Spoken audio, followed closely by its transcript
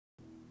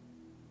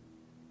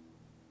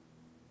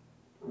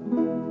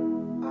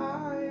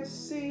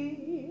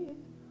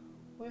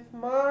with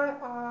my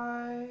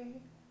eye.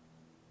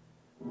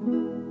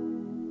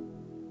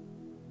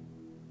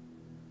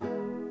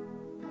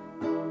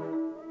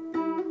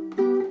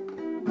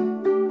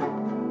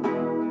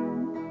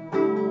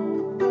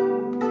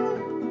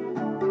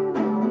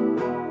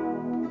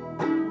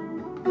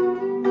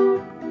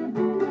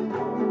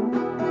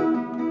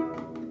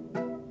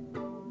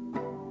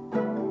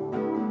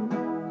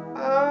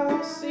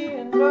 I see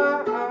in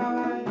my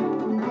eye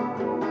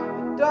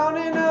the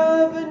dawning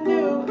of a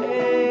new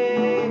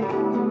age.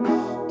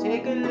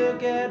 Take a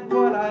look at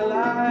what I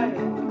like.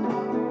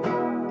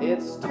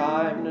 It's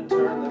time to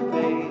turn the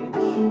page.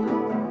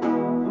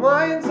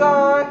 Mind's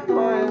eye,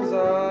 mind's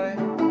eye,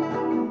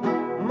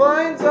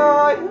 mind's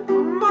eye,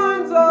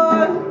 mind's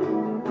eye,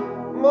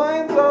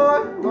 mind's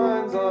eye,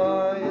 mind's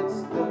eye.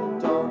 It's the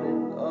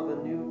dawning of a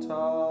new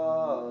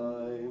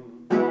time.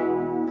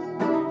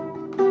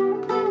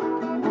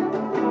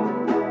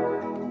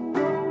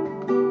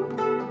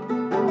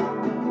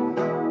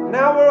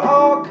 Now we're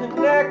all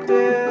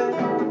connected,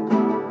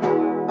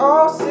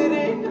 all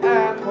sitting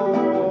at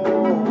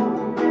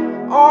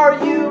home. Are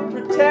you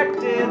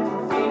protected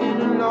from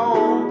feeling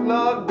alone?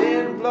 Plugged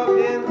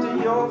into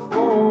your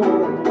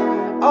phone.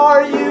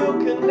 Are you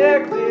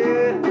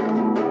connected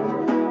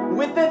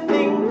with the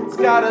thing that's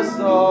got us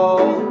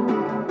all?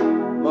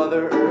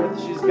 Mother Earth,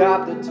 she's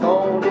got the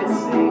tone, it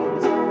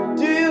sings.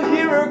 Do you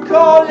hear her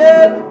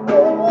calling?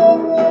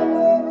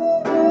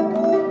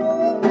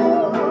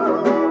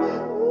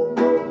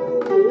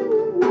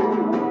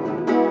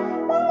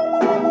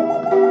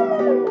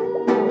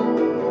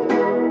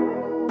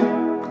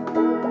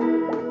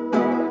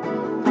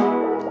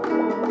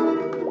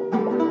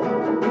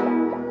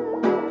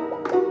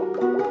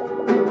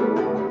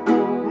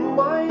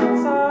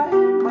 Mind's eye,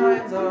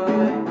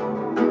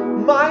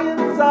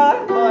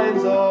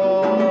 mind's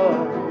eye,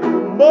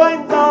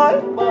 mind's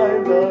eye,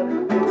 mind's eye.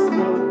 It's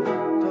the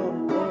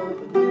dawn of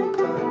a new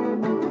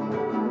time.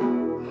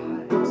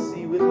 I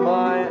see with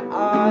my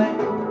eye,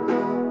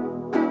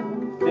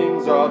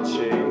 things are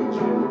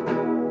changing.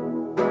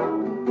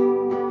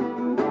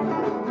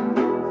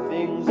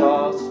 Things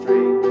are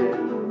stranging.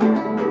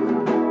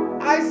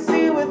 I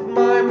see with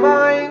my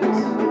mind,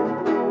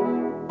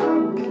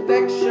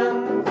 collection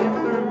of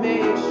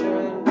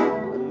information,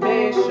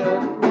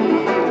 information.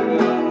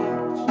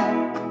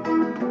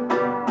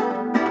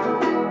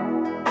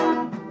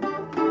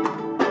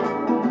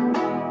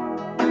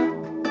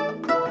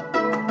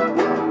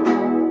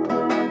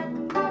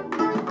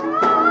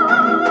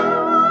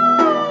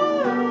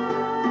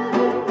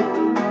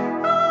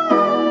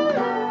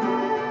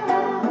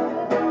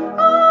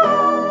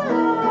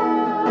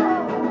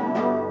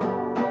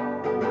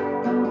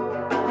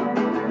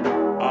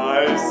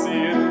 I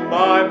see in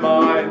my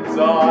mind's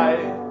eye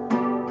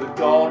the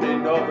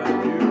dawning of a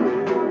new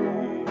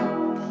age,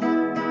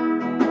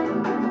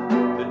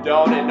 the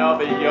dawning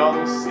of a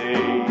young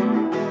sage.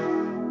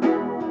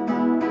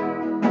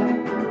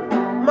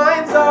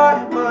 Mind's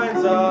eye,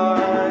 mind's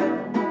eye.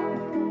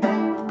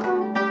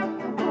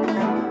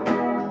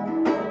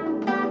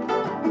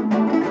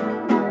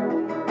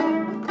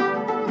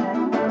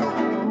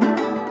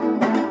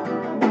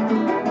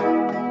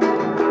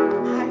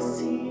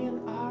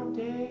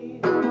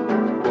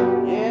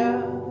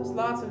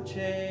 Lots of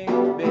change,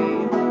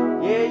 babe.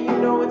 Yeah, you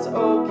know it's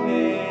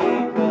okay,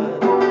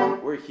 'cause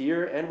we're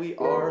here and we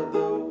are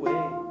the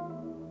way.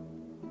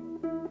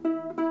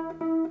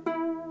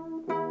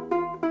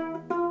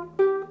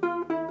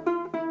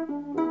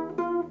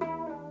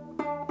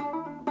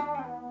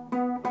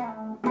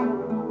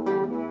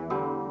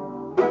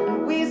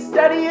 We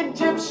study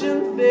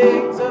Egyptian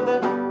things of the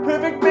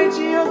perfect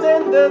ratios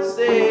and the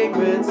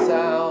sacred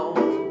sounds.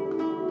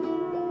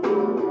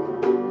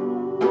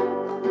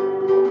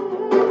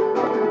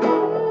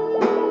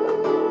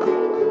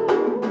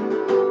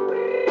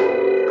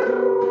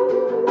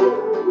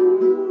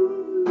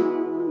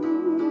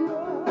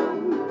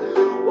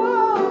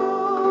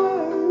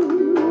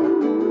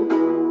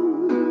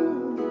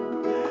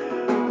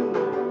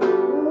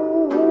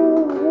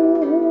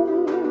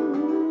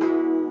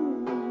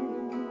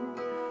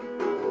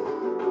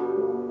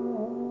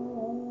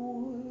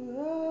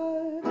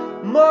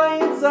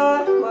 Mind's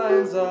eye,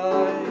 mind's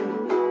eye,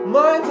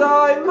 mind's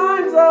eye,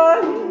 mind's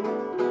eye,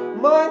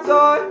 mind's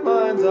eye,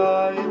 mind's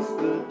eye. It's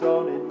the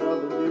dawning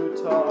of a new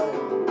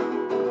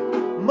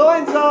time.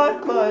 Mind's eye,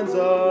 mind's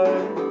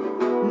eye,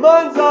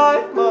 mind's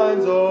eye,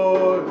 mind's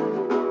eye,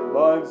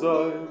 mind's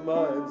eye,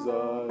 mind's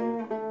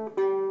eye.